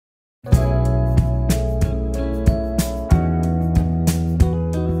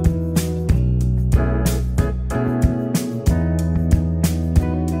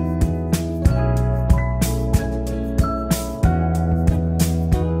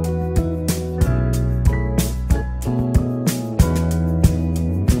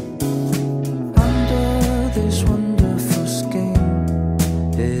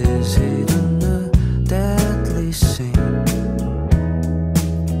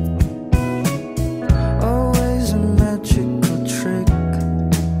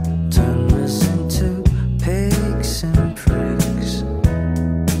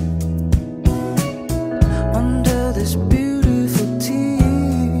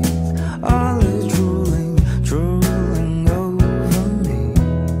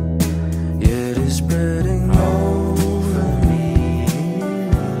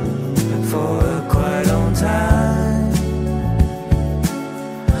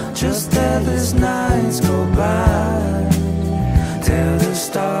Just let these nights go by till the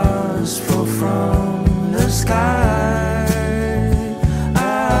stars fall from the sky. I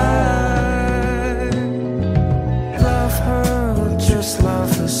love her, just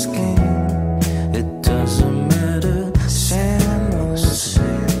love her skin. It doesn't matter, sin or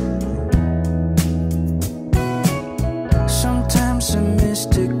sin. Sometimes a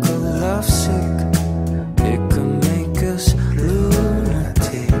mystical lovesick, it can make us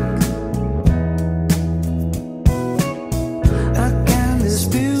lunatic. Again, these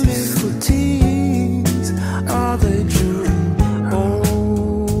beautiful tears, are they drooling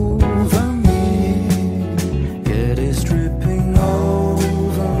over me? It is dripping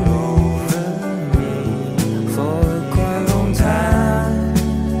over me for a quite long time.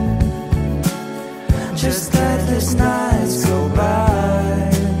 Just let these nights go by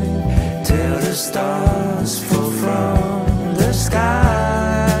till the stars fall from the sky.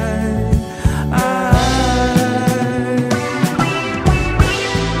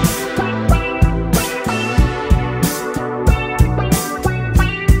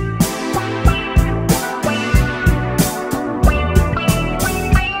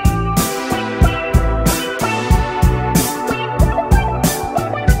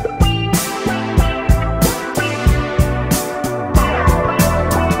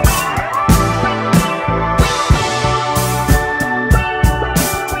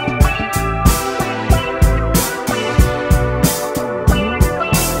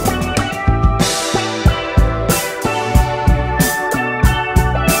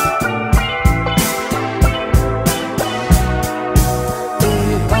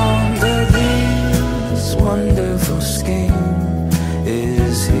 Wonderful scheme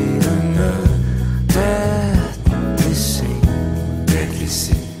is hidden a deadly scene, deadly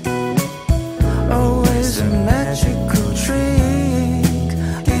scene. Always a magical trick.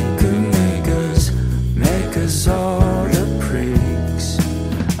 It could make us all the pricks.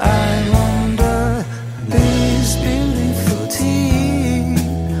 I wonder, these beautiful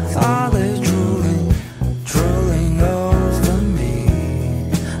teeth, are they drooling over me?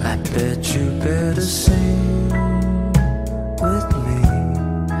 I bet you better sing with me.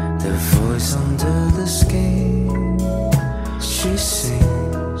 The voice under the skin, she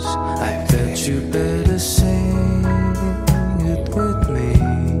sings. I bet you better sing it with me.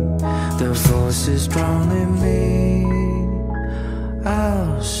 The voice is drowning me.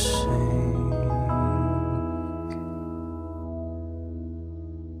 I'll sing.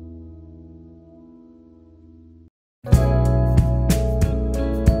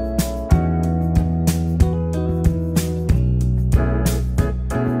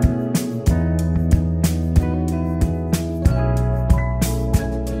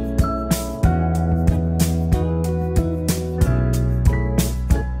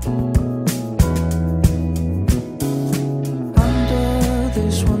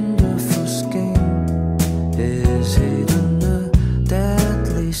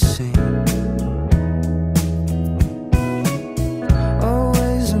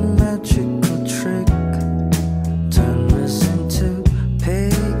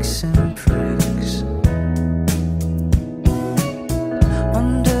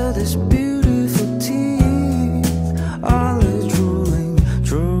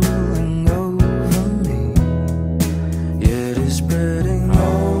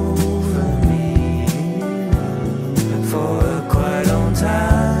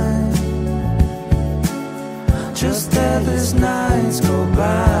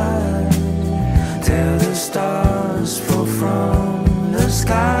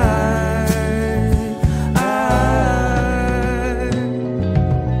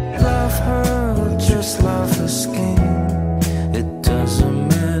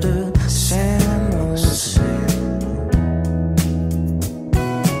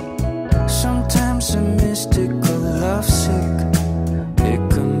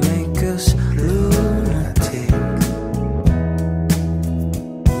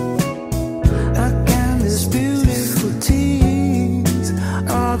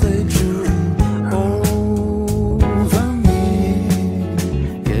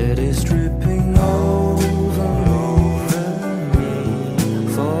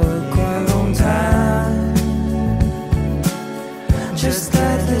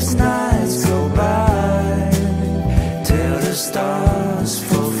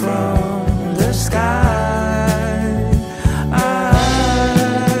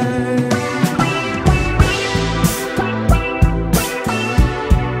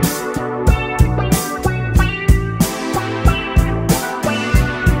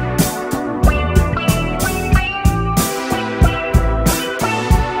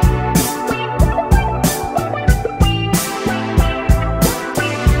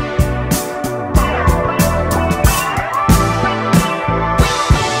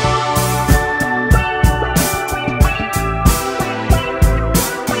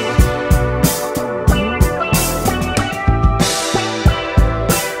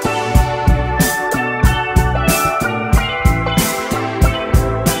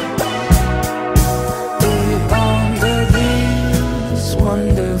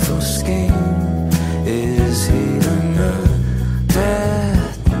 wonderful scheme is hidden a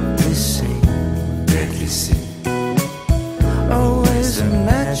deadly scene, deadly scene. Always a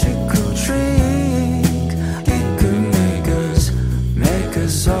magical trick. It could make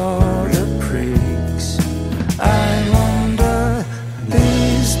us all the pricks. I wonder,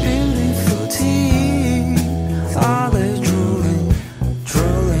 these beautiful teeth, are they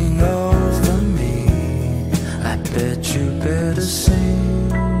drooling over me? I bet you better sing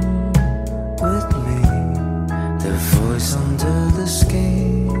with me. The voice under the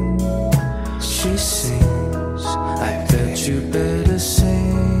skin, she sings. I bet you better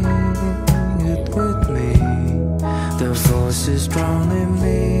sing it with me. The voice is drowning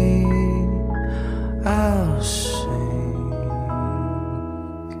me. I'll sing.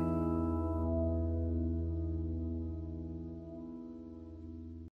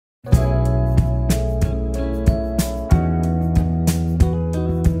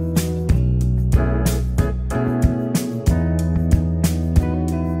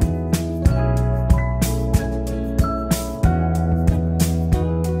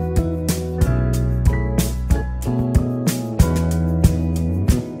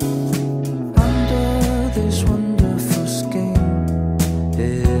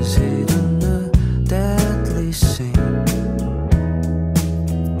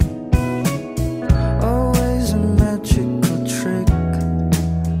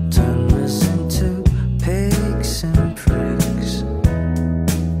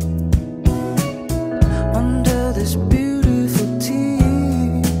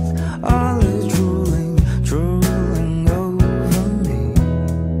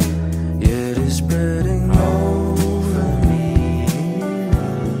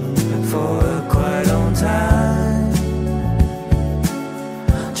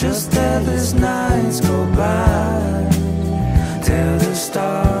 Just endless nights go by till the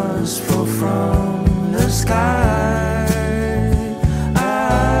stars fall from the sky. I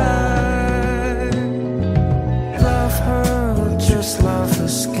love her, just love her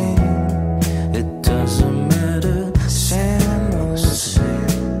skin. It doesn't matter, sin or sin.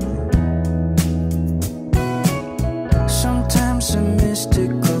 Sometimes a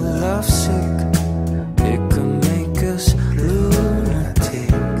mystical lovesick, it can make us lunatic.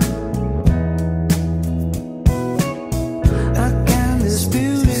 Again, this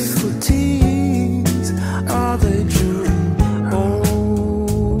beautiful teeth, are they drooling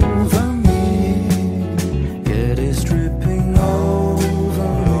over me? It is dripping over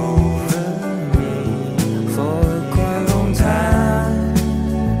me for quite a long time.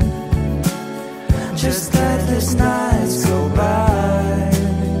 Just let these nights go by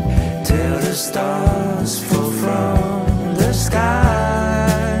till the stars fall from the sky.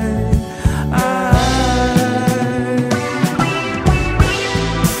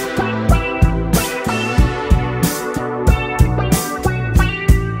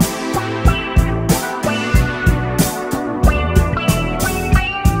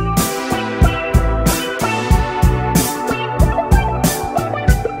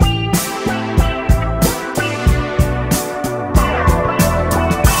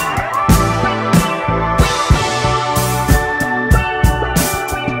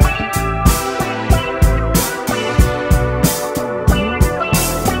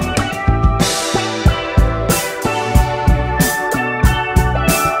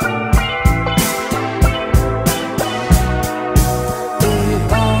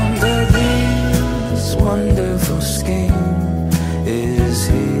 Wonderful scheme is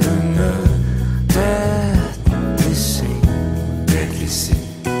hidden a deadly scene, deadly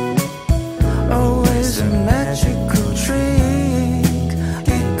scene. Always a magical trick.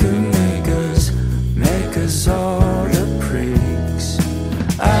 It could make us all the pricks.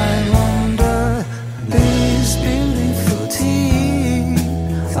 I wonder, these beautiful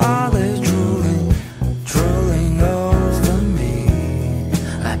teeth, are they drooling over me?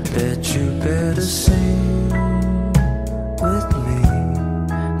 I bet you better sing with me.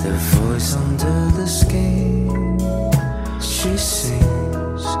 The voice under the skin, she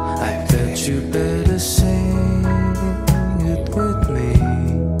sings. I bet you better sing it with me.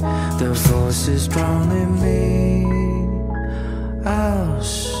 The voice is drowning me. I'll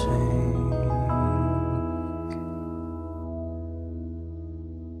sing.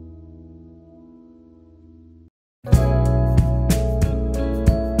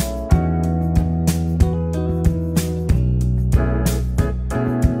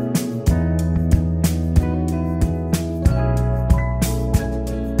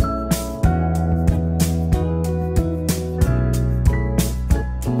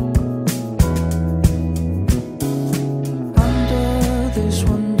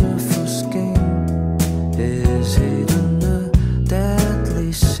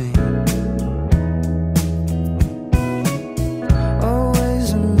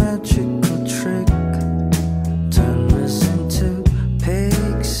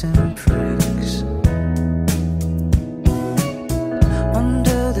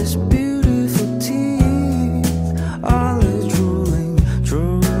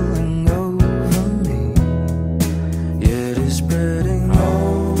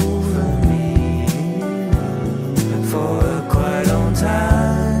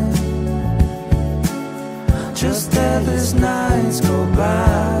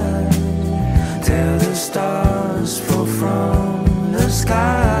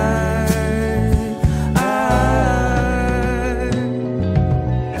 sky. I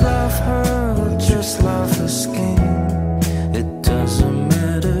love her or just love her skin. It doesn't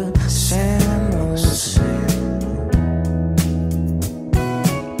matter, same or same.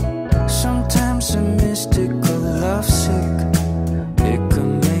 Sometimes a mystical lovesick, it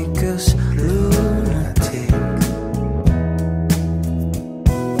can make us lunatic.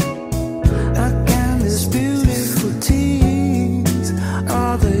 Again, this beautiful teeth,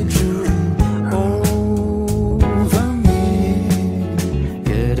 are they drooling over me?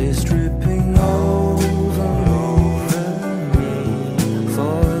 It is dripping over me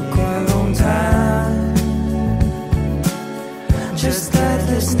for a quite long time. Just let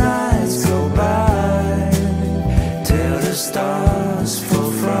these nights go by till the stars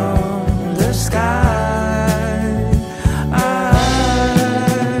fall from the sky.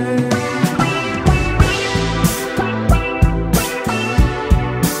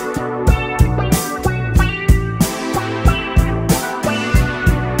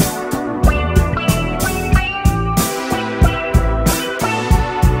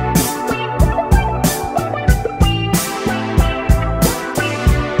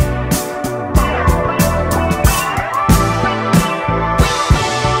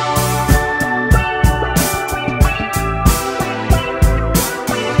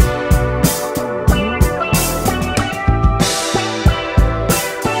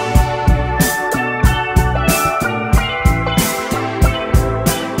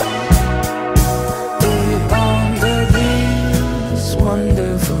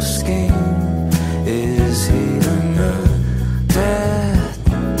 Wonderful scheme is hidden a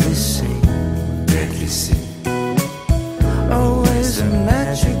deadly scene, deadly scene. Always a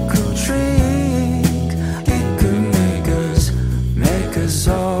magical trick. It could make us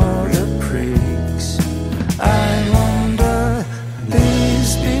all the pricks. I wonder,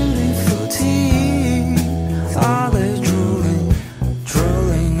 these beautiful teeth, are they drooling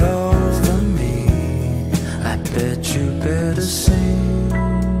over me? I bet you better sing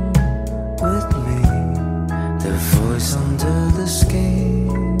with me. The voice under the skin,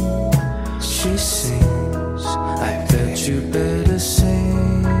 she sings. I bet you better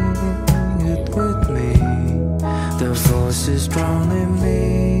sing it with me. The voice is drowning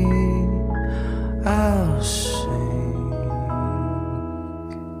me. I'll sing.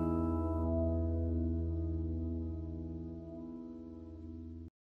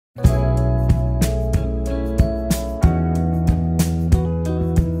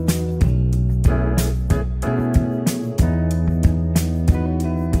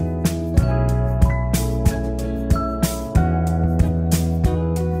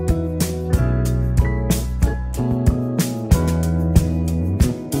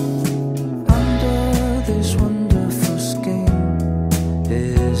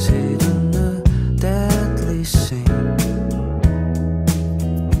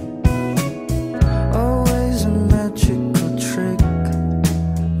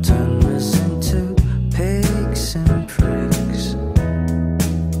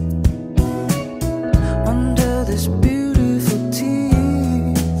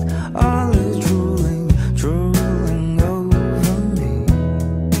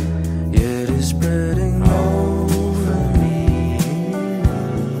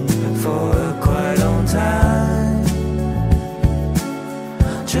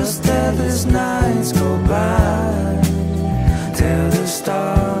 Just let these nights go by till the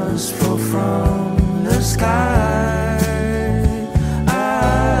stars fall from the sky. I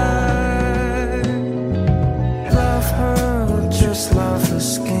love her or just love her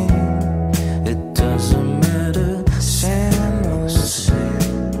skin. It doesn't matter, same or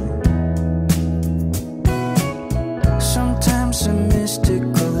same. Sometimes a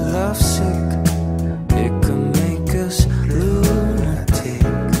mystical lovesick, it can make us lunatic.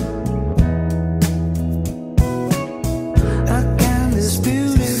 Again, these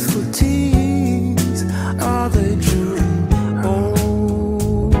beautiful teeth, are they drooling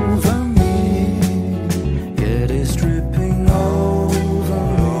over me? It is dripping over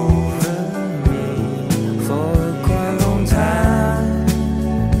me for a quite long time.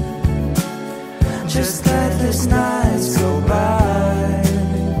 Just let these nights go by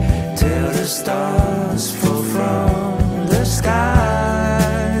till the stars fall from the sky.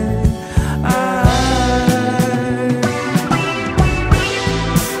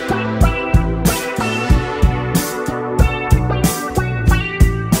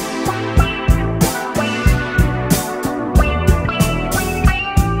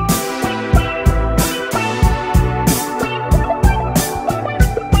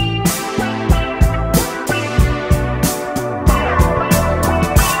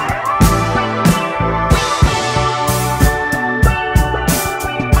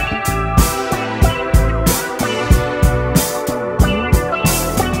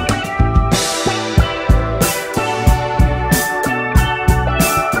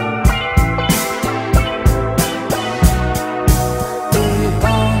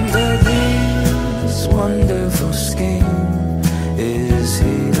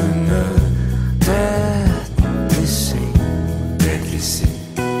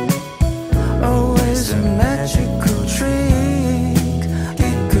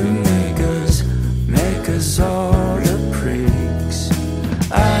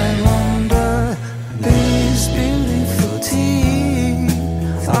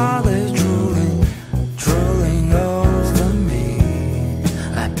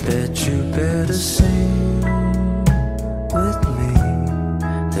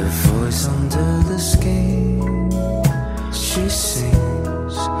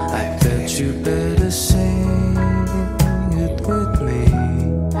 I bet you better sing it with me.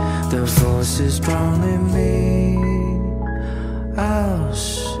 The force is drowning me. I'll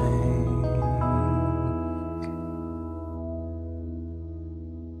sing.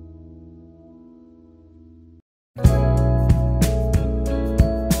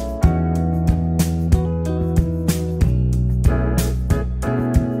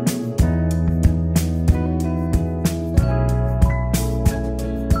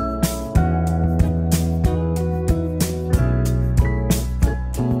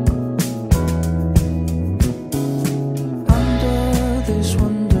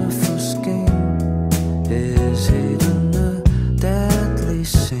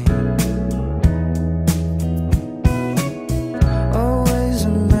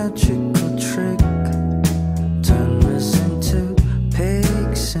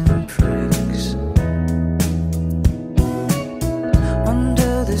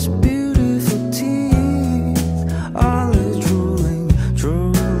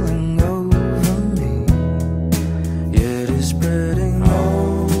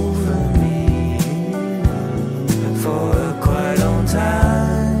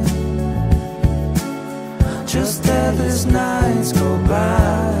 Just let these nights go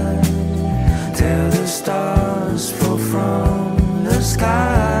by till the stars fall from the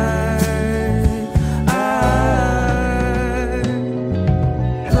sky. I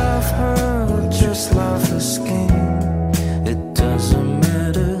love her, just love her skin. It doesn't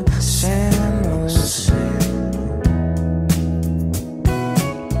matter, sin or sin.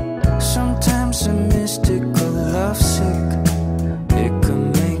 Sometimes a mystical lovesick, it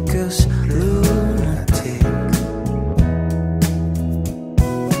can make us lunatic.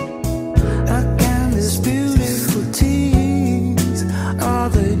 Beautiful teeth, are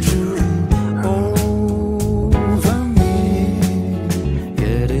they drooling over me?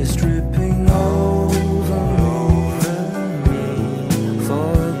 It is dripping over me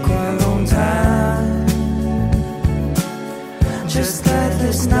for a quite long time. Just let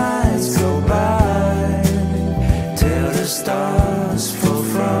these nights go by till the stars fall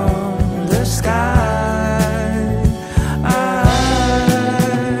from the sky.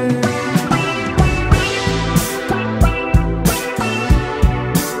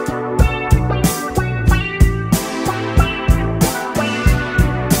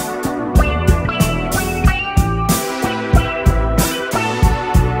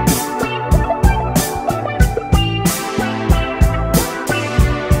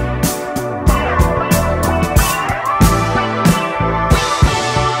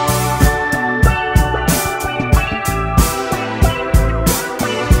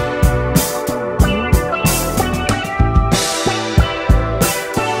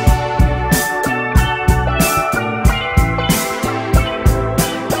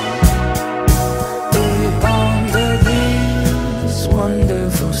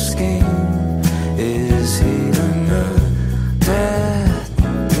 Wonderful scheme is hidden a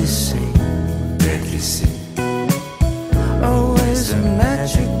deadly scene. Deadly scene. Always a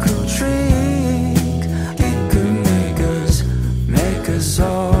magical trick. It could make us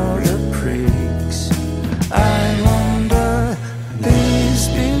all the pricks. I wonder, these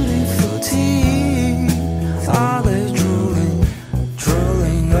beautiful teeth, are they drooling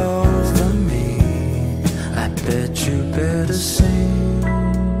over me? I bet you better sing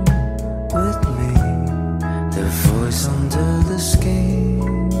with me. The voice under the skin,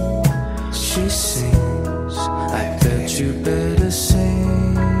 she sings. I bet you better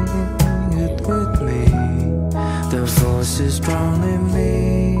sing it with me. The voice is drowning me.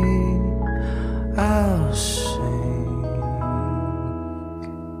 I'll sing.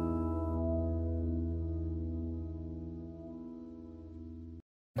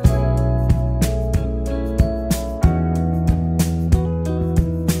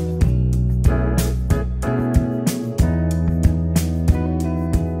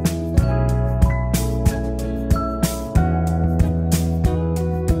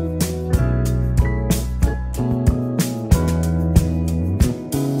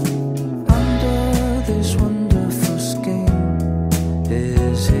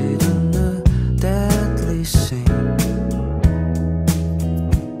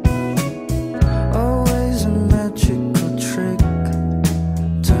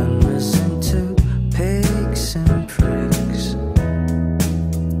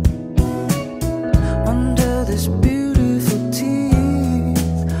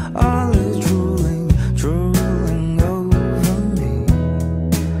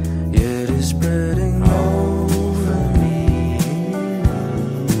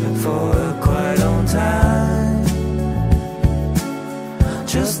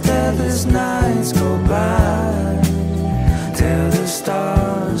 Just let these nights go by till the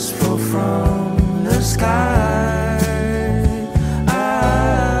stars fall from the sky.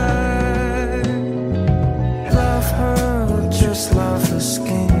 I love her, just love her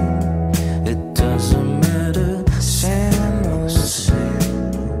skin. It doesn't matter, sin or sin.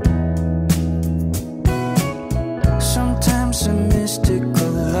 Sometimes a mystical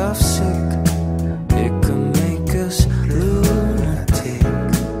lovesick, it can make us lunatic.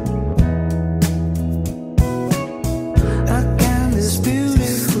 Again, these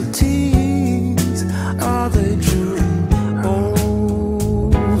beautiful teeth, are they drooling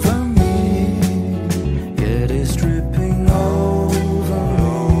over me? It is dripping over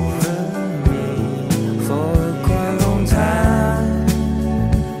me for quite a long time.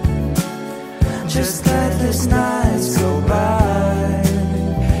 Just let these nights go by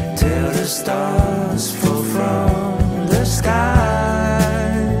till the stars fall from the sky.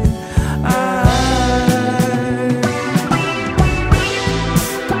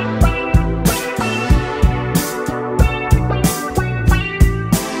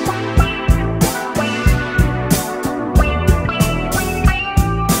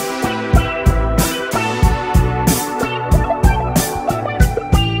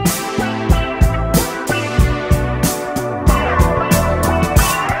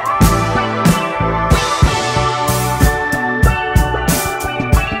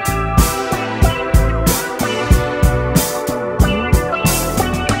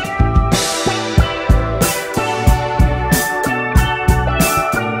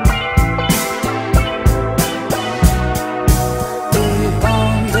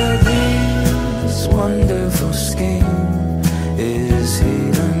 Wonderful scheme is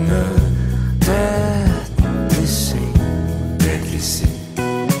hidden a deadly scene. Deadly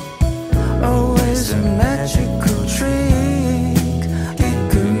scene. Always a magical trick.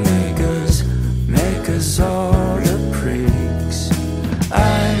 It could make us all the pricks.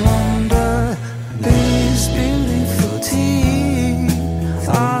 I wonder, these beautiful teeth,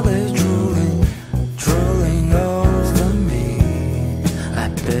 are they drooling over me? I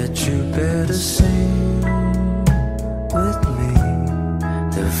bet you better sing with me.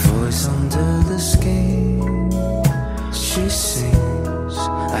 The voice under the skin, she sings.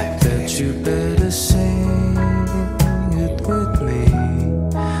 I bet you better sing it with me.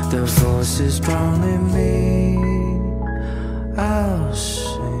 The voice is drowning me. I'll sing.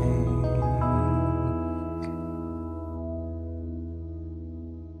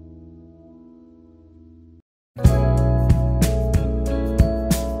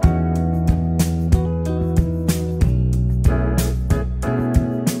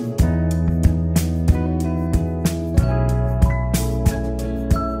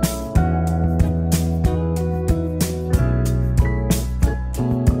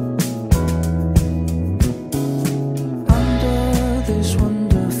 Under this one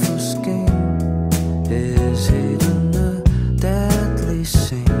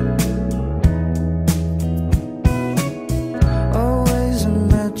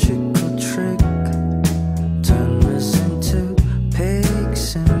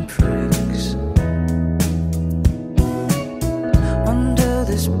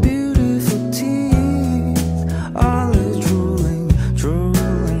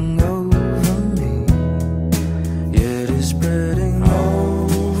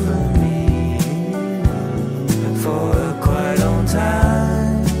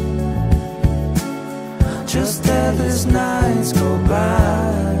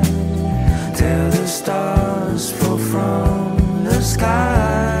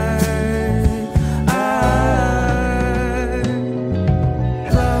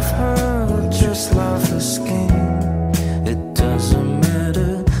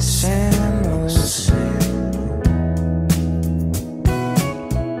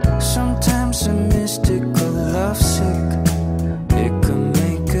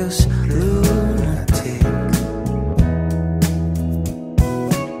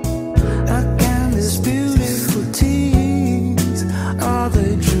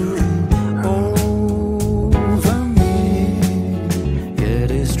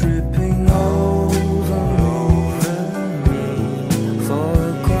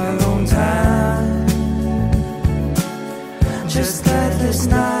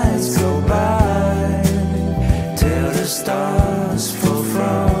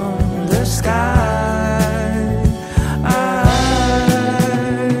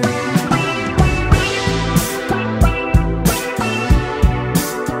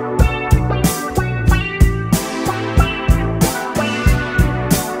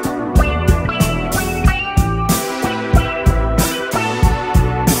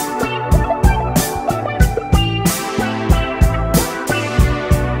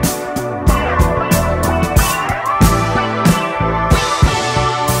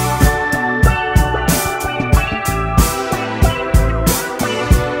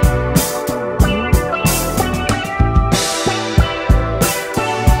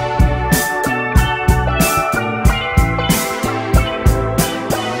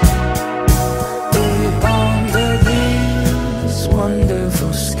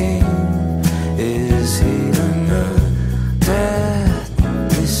scheme. Is he the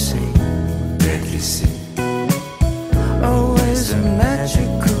deadly scene? Deadly scene. Always a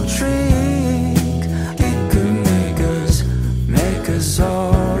magical trick. It could make us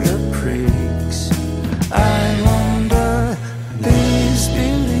all the pricks. I wonder, these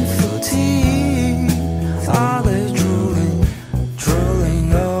beautiful teeth, are they drooling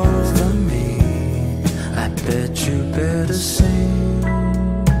over me? I bet you better sing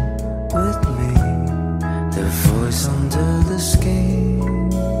with me. The voice under the skin,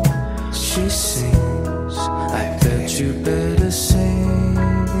 she sings. I bet you better sing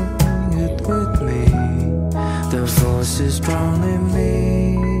it with me. The voice is drowning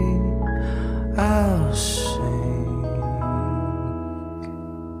me. I'll sing.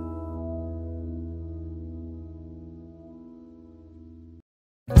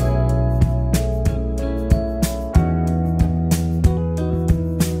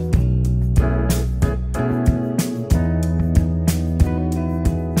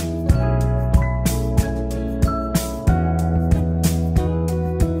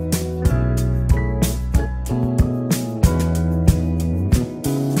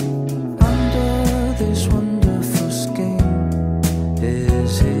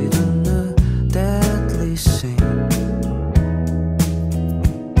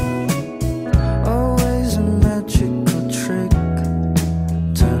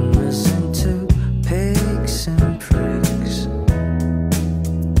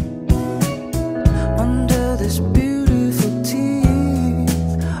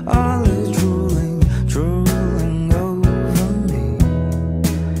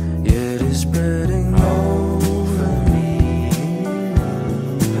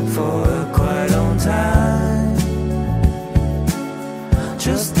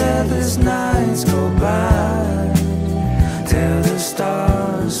 Just let these nights go by, till the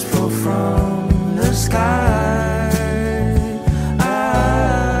stars fall from the sky. I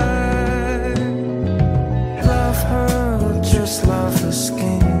love her, just love her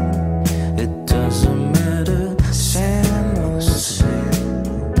skin. It doesn't matter, sin or sin.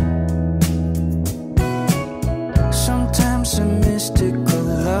 Sometimes a mystical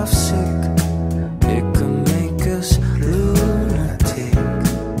lovesick, it can make us lunatic.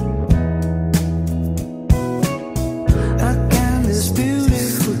 Again, these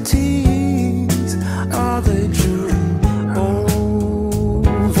beautiful teeth, are they drooling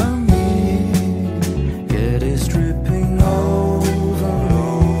over me? It is dripping over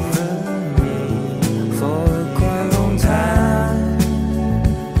me for a quite long time.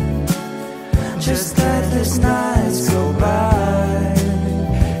 Just let these nights go by,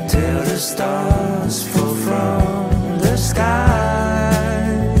 till the stars fall from the sky.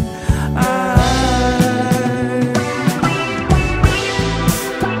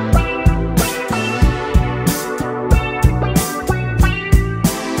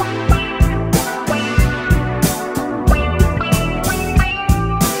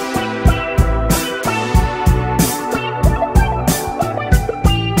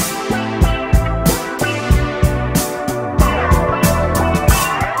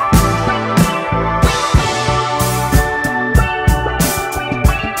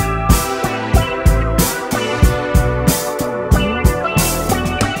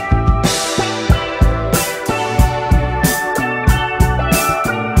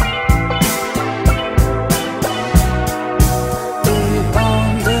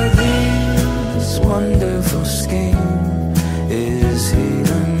 Wonderful scheme, is he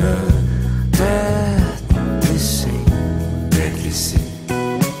the deadly scene? Deadly scene.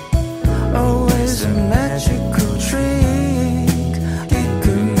 Always a magical trick. It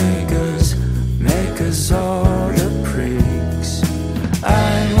could make us all the pricks.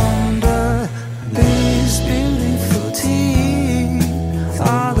 I wonder, these beautiful teeth,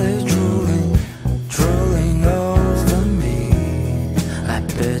 are they drooling over me? I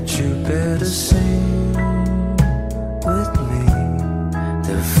bet you better sing with me.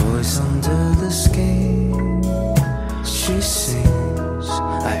 The voice under the skin, she sings.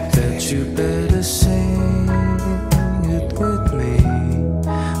 I bet you better sing it with me.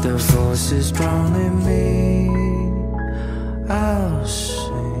 The voice is drowning me. I'll sing.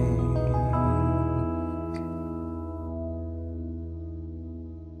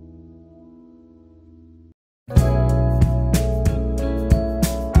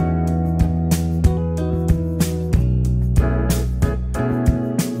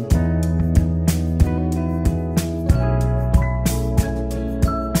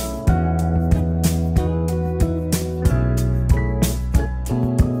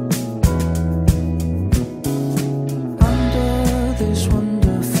 This one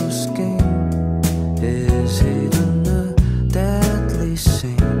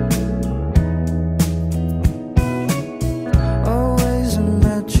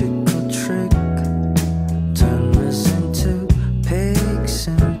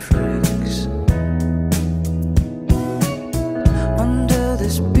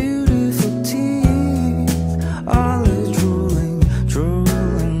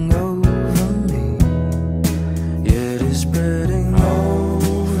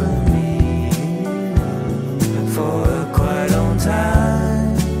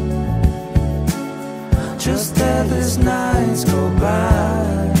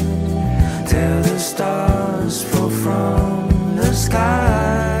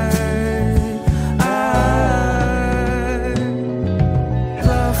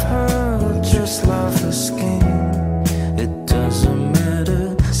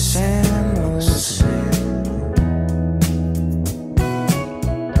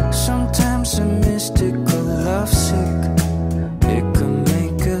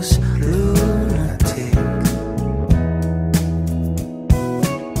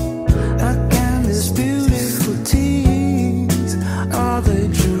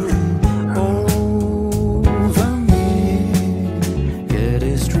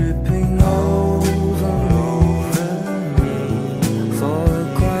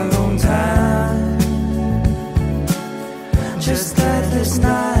deathless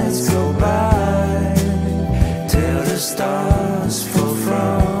nights go by till the stars fall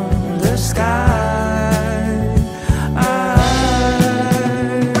from the sky.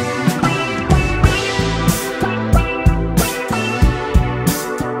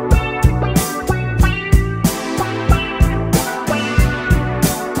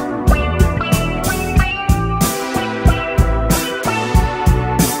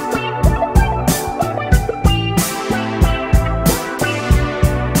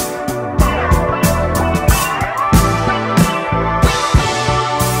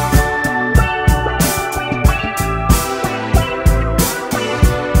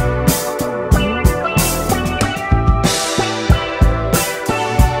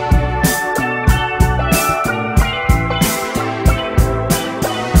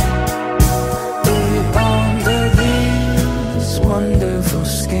 Wonderful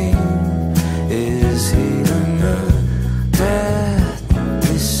scheme is hidden a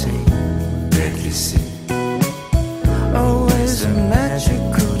deadly scene, deadly scene. Always a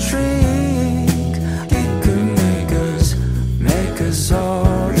magical trick. It could make us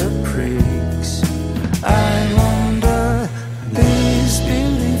all the pricks. I wonder, these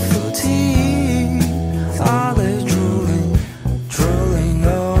beautiful teeth, are they drooling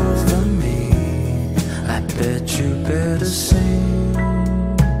over me? I bet you better sing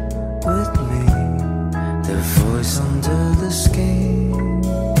with me. The voice under the skin,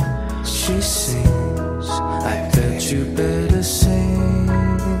 she sings. I bet you better sing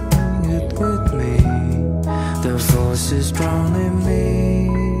it with me. The voice is drowning me.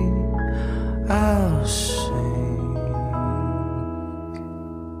 I'll sing.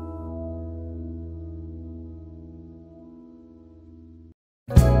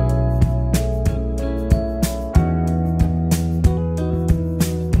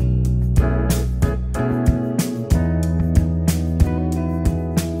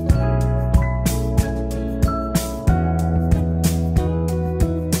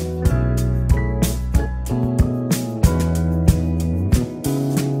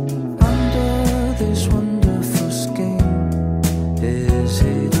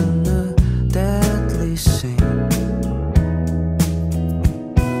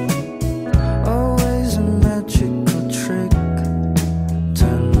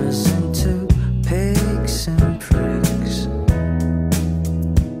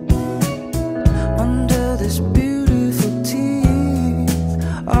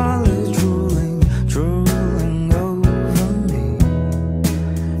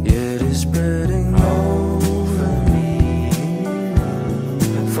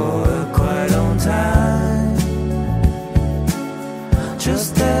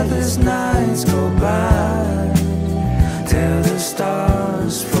 Just deathless nights go by till the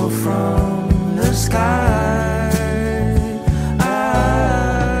stars fall from the sky. I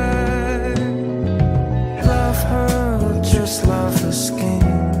love her, just love her skin.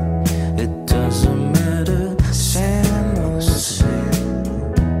 It doesn't matter, sin or sin.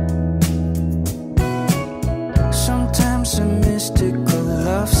 Sometimes a mystical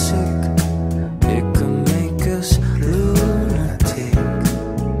lovesick, it can make us lunatic.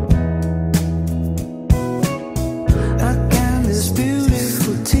 Again, these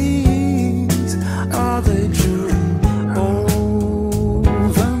beautiful teeth, are they drooling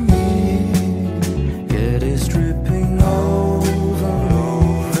over me? It is dripping over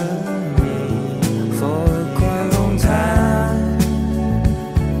me for a quite long time.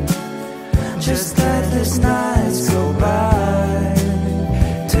 Just let these nights go by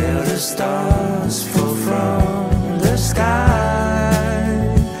till the stars fall from the sky.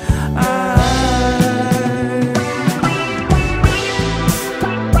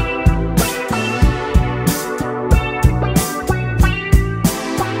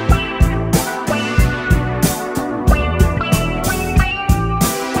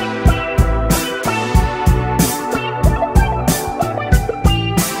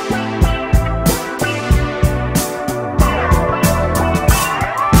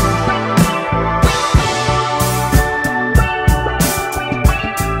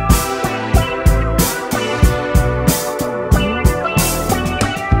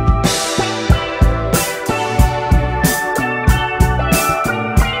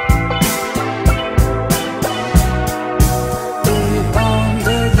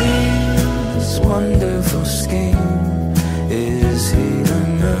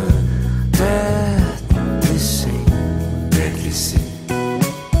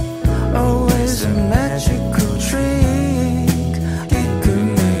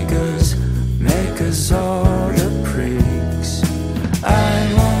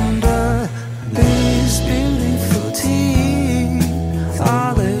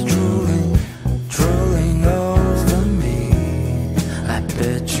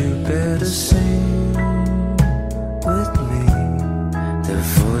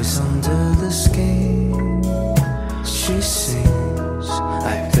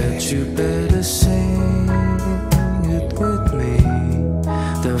 you better sing it with me.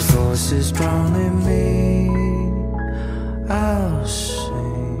 The voice is drowning me. I'll sing.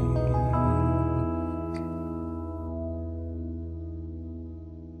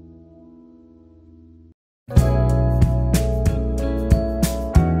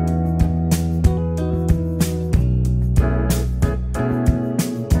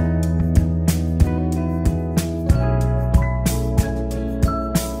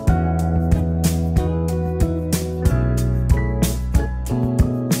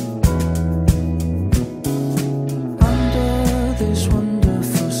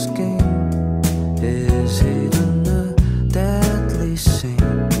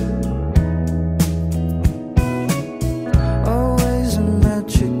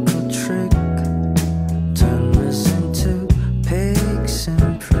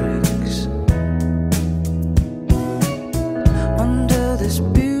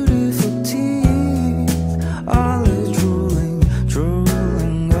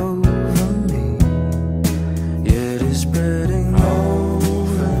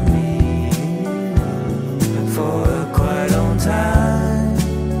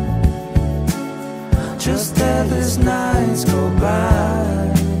 Just let these nights go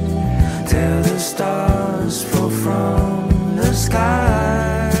by till the stars fall from the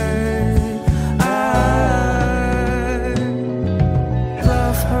sky. I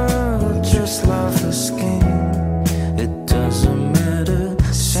love her, just love her skin. It doesn't matter,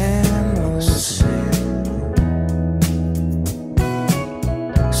 sand or sin.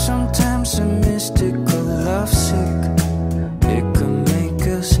 Sometimes a mystical lovesick, it can make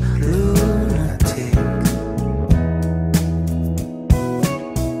us lunatic.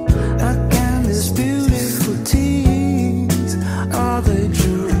 Again, these beautiful tears, are they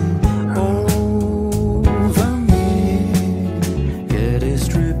drooling over me? It is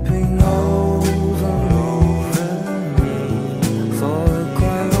dripping over me for a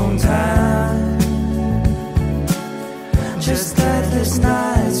quite long time. Just let these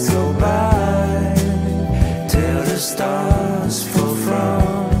nights go by till the stars fall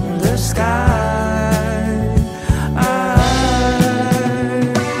from the sky.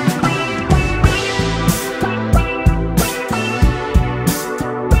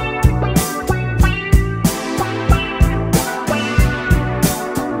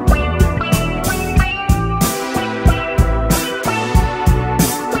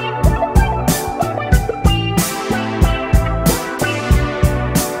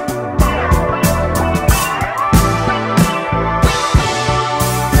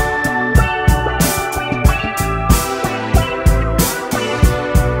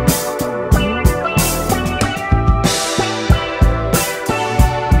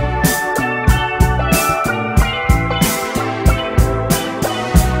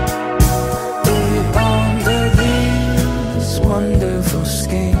 Wonderful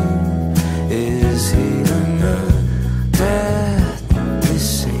scheme is hidden a deadly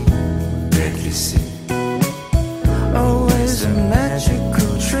scene, deadly scene. Always a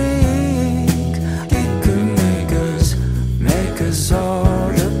magical trick. It could make us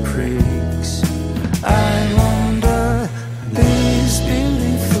all the pricks. I wonder, these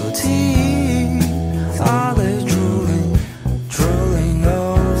beautiful teeth, are they drooling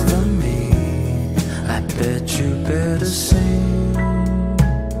over me? I bet you better sing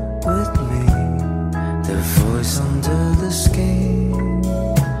with me. The voice under the skin,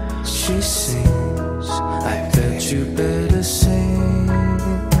 she sings. I bet you better sing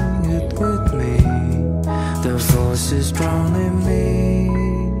it with me. The voice is drowning me.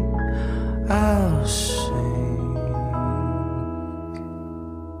 I'll sing.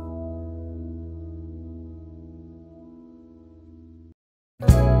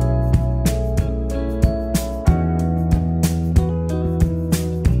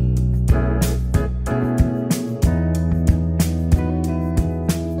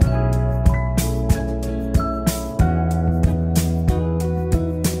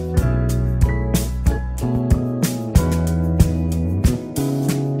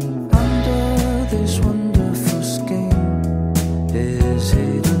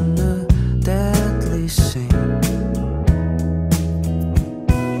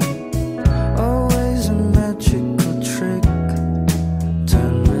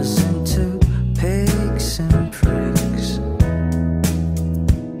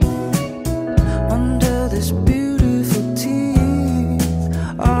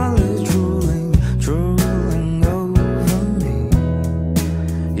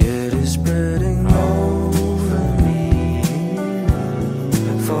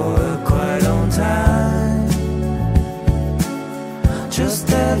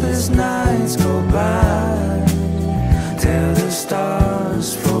 Just endless nights go by till the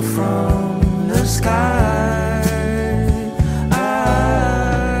stars fall from the sky. I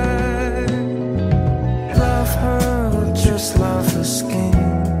love her, just love her skin.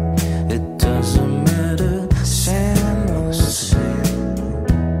 It doesn't matter, same or same.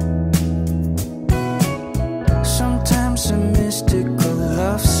 Sometimes a mystical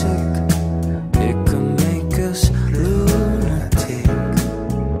lovesick, it can make us lunatic.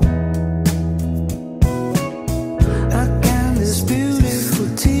 Again, this beautiful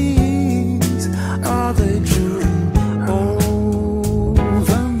tears, are they drooling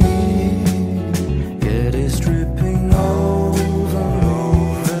over me? It is dripping over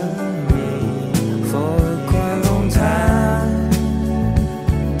me for a quite long time.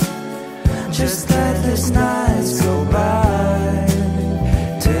 Just let these nights go by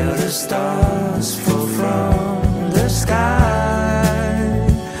till the stars fall from the sky.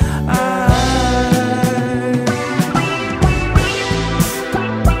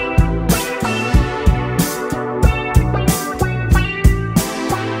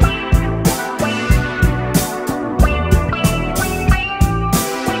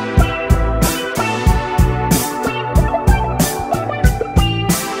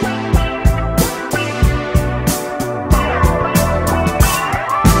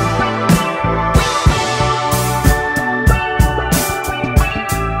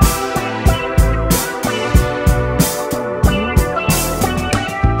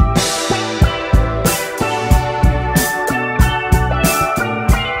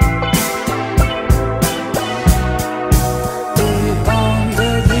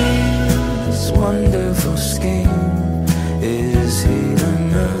 Wonderful scheme is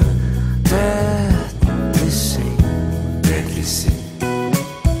hidden a deadly sin.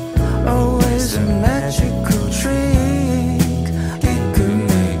 Always a magical trick. It could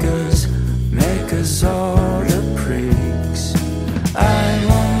make us all the pricks. I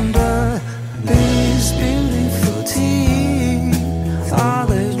wonder, these beautiful teeth, are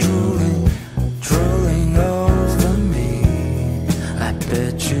they drooling over me? I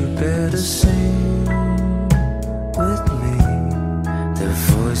bet you better sing with me, the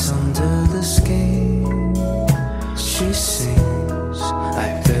voice under the skin. She sings,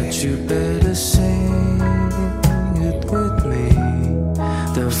 I bet you better sing it with me.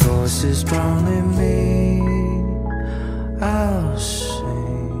 The voice is drowning me, I'll sing.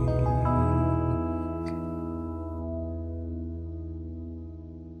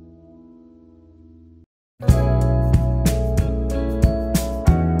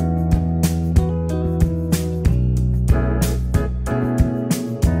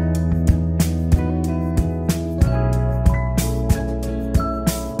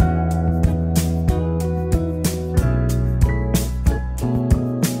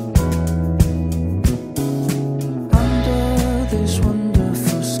 Under this wonderful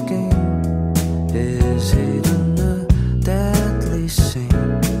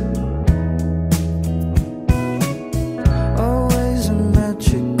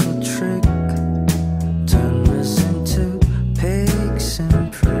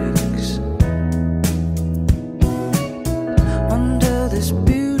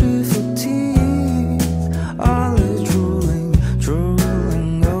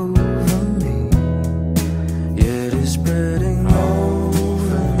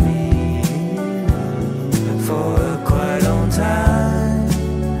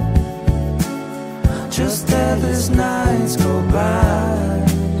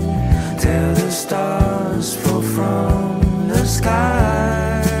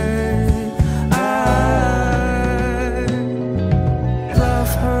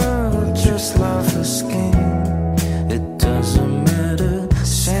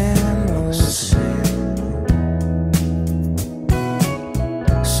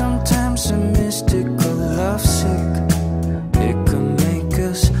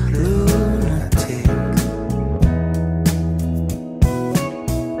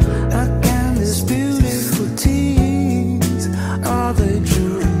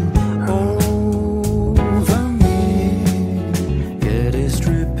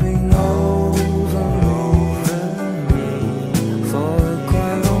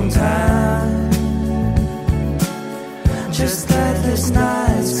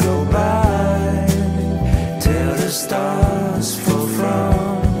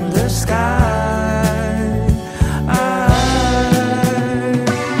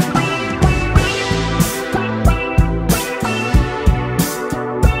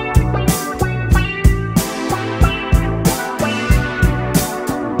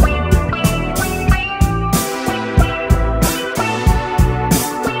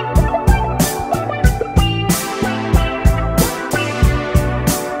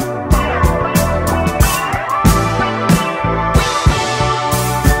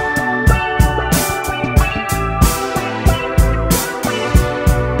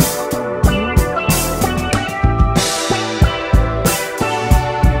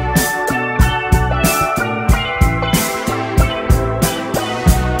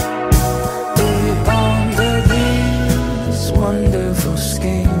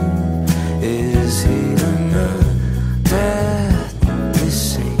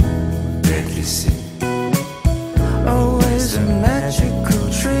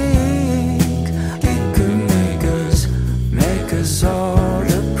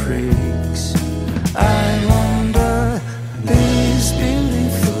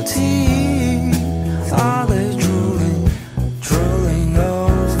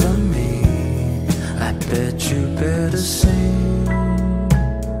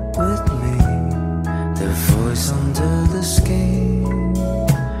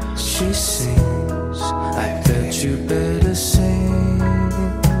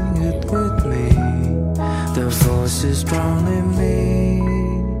drowning me,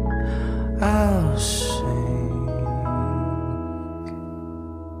 I'll sing.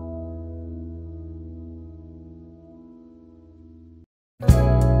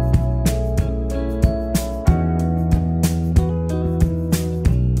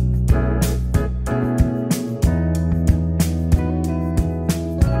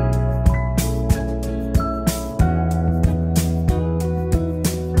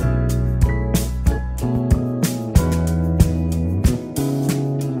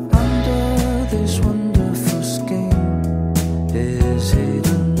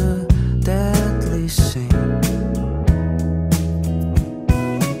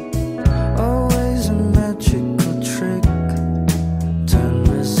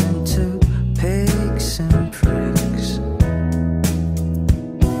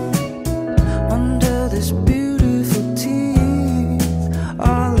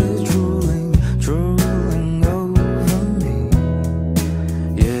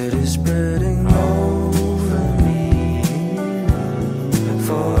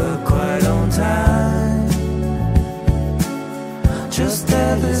 Just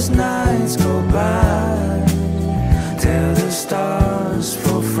that as nights go by, till the stars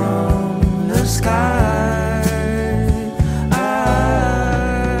fall from the sky, I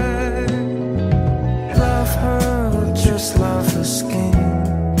love her, just love her skin.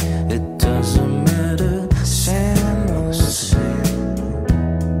 It doesn't matter, same or sin.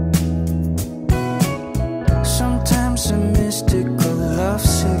 Sometimes a mystical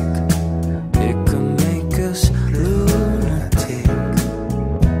lovesick, it can make us lunatic.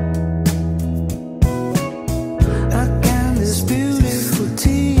 Again, these beautiful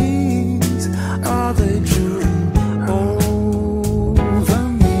tears, are they drooling over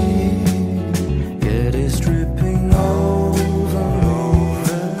me? It is dripping over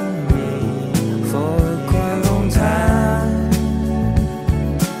me for a quite long time.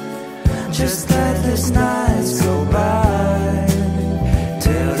 Just that these nights go by,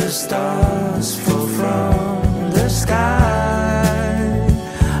 till the stars fall from the sky.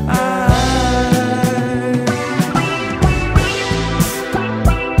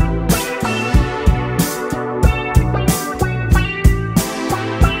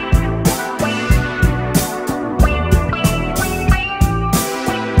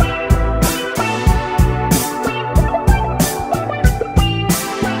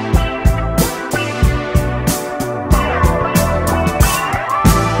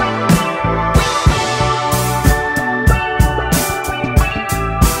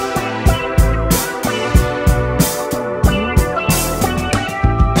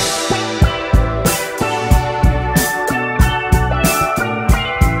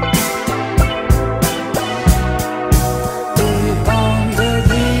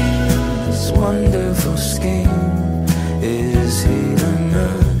 Wonderful scheme, is he the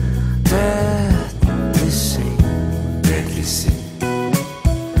deadly scene? Deadly scene.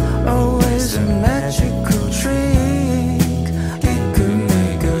 Always a magical trick, it could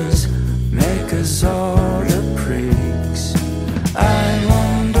make us all the pricks. I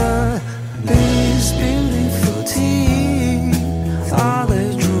wonder, these beautiful teeth, are they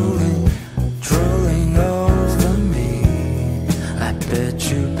drooling over me? I bet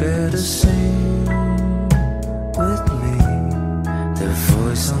you better sing with me, the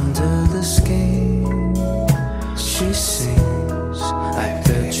voice under the skin. She sings, I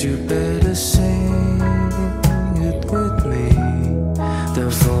bet you better sing it with me. The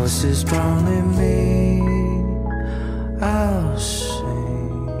voice is drowning me, I'll sing.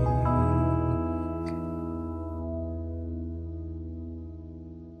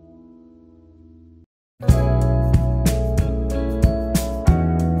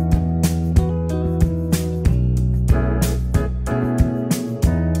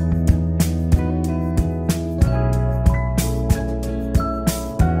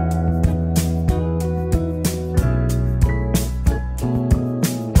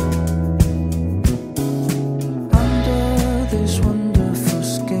 This one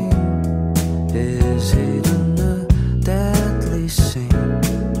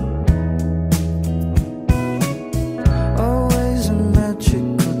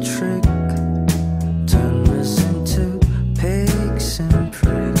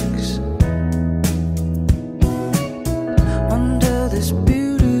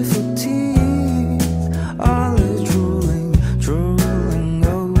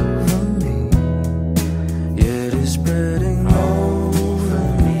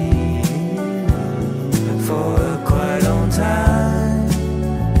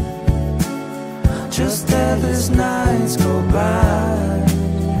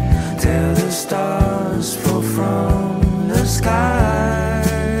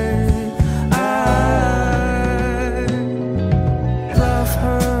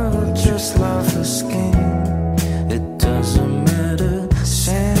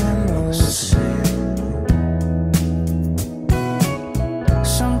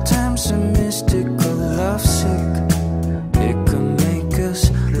mystical lovesick. It could make us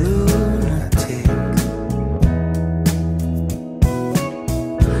lunatic.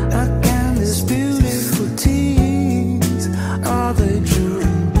 Again, these beautiful teens, are they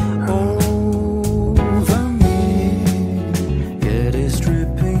drooling over me? It is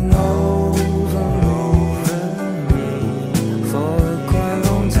dripping over me for a quite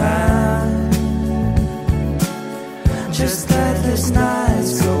long time. Just let these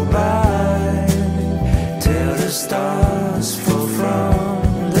nights go by till the stars fall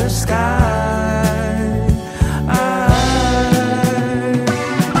from the sky.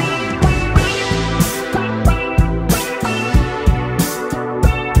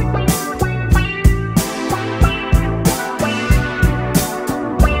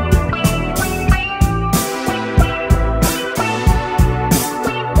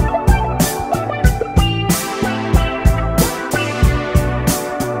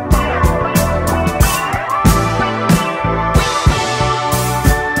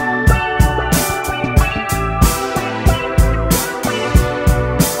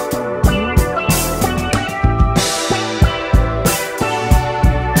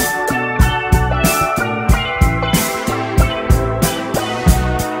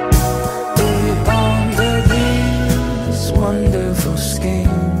 Wonderful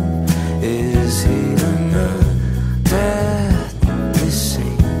scheme, is he a deadly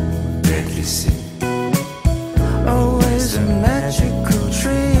scene? Deadly scene. Always a magical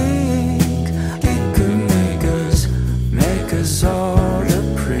trick. It could make us all the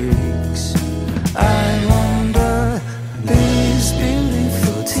pricks. I wonder, these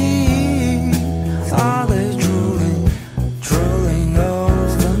beautiful teeth, are they drooling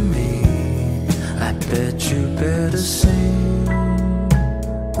over me? I bet you better sing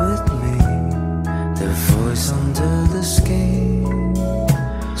with me, the voice under the skin.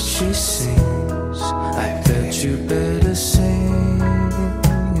 She sings, I bet you better sing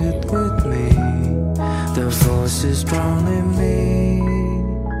it with me. The voice is drowning me,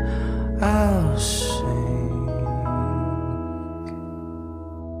 I'll sing.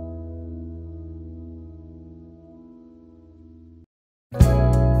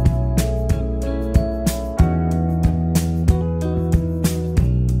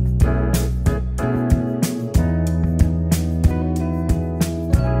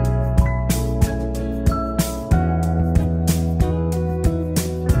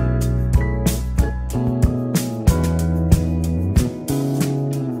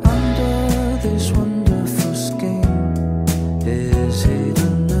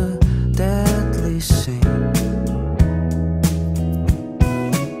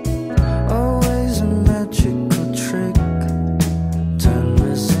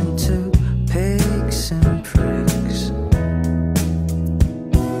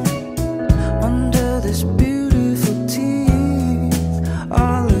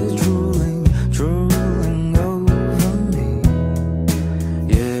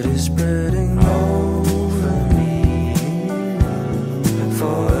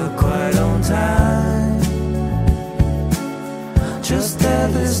 Just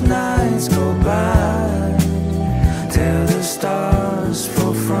let these nights go by till the stars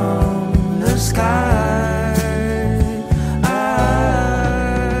fall from the sky. I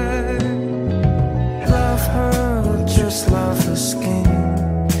love her or just love her skin.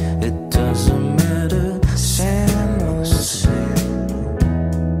 It doesn't matter, sin or sin.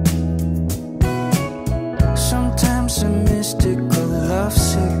 Sometimes a mystical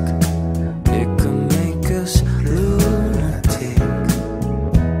lovesick, it can make us lunatic.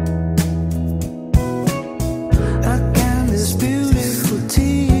 Again, these beautiful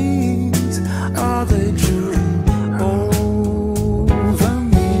teeth, are they drooling over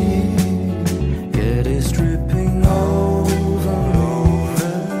me? It is dripping over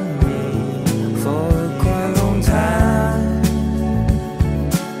me for a quite long time.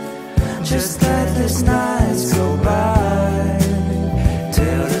 Just let these nights go by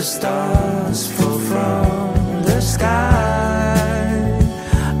till the stars fall from the sky.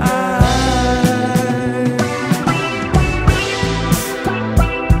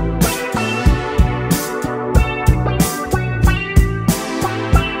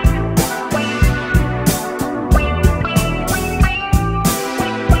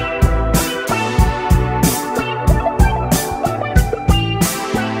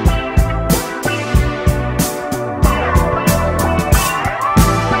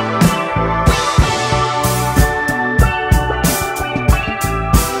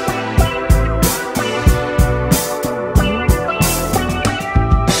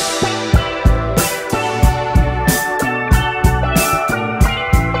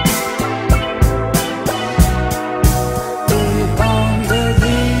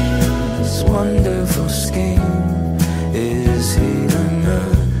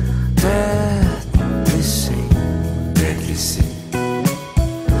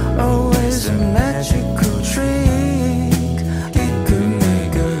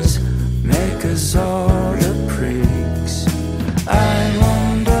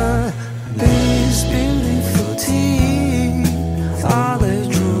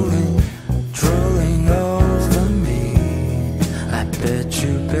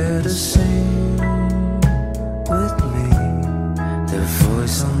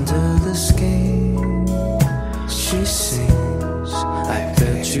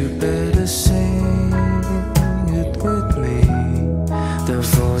 you better sing it with me. The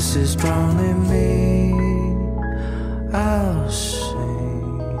voice is drowning me out.